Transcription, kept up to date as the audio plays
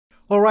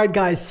Alright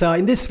guys,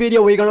 in this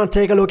video we're gonna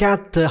take a look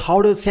at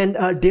how to send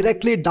a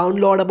directly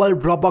downloadable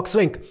Dropbox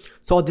link.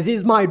 So this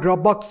is my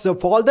Dropbox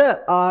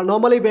folder.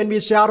 Normally when we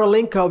share a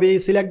link, we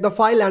select the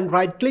file and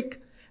right click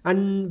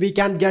and we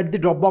can get the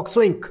Dropbox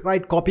link,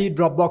 right? Copy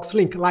Dropbox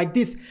link like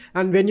this.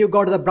 And when you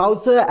go to the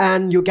browser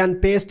and you can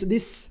paste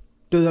this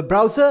to the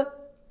browser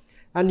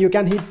and you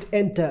can hit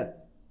enter.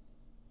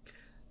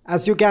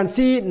 As you can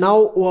see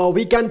now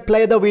we can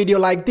play the video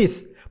like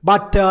this.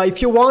 But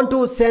if you want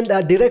to send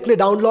a directly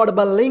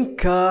downloadable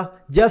link,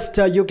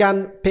 you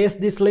can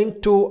paste this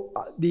link to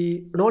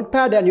the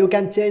notepad and you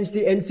can change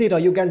the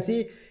N0. You can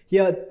see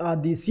here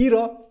the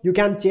 0, you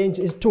can change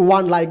it to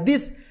 1 like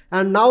this.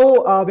 And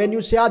now when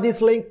you share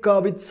this link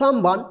with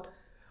someone,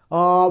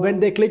 when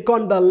they click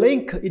on the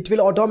link, it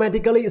will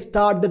automatically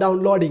start the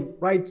downloading,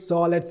 right?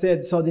 So let's say,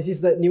 so this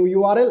is the new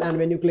URL, and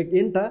when you click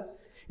enter,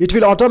 it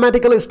will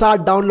automatically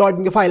start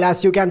downloading the file,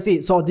 as you can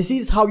see. So this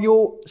is how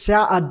you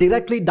share a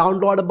directly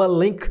downloadable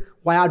link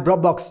via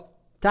Dropbox.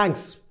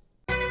 Thanks.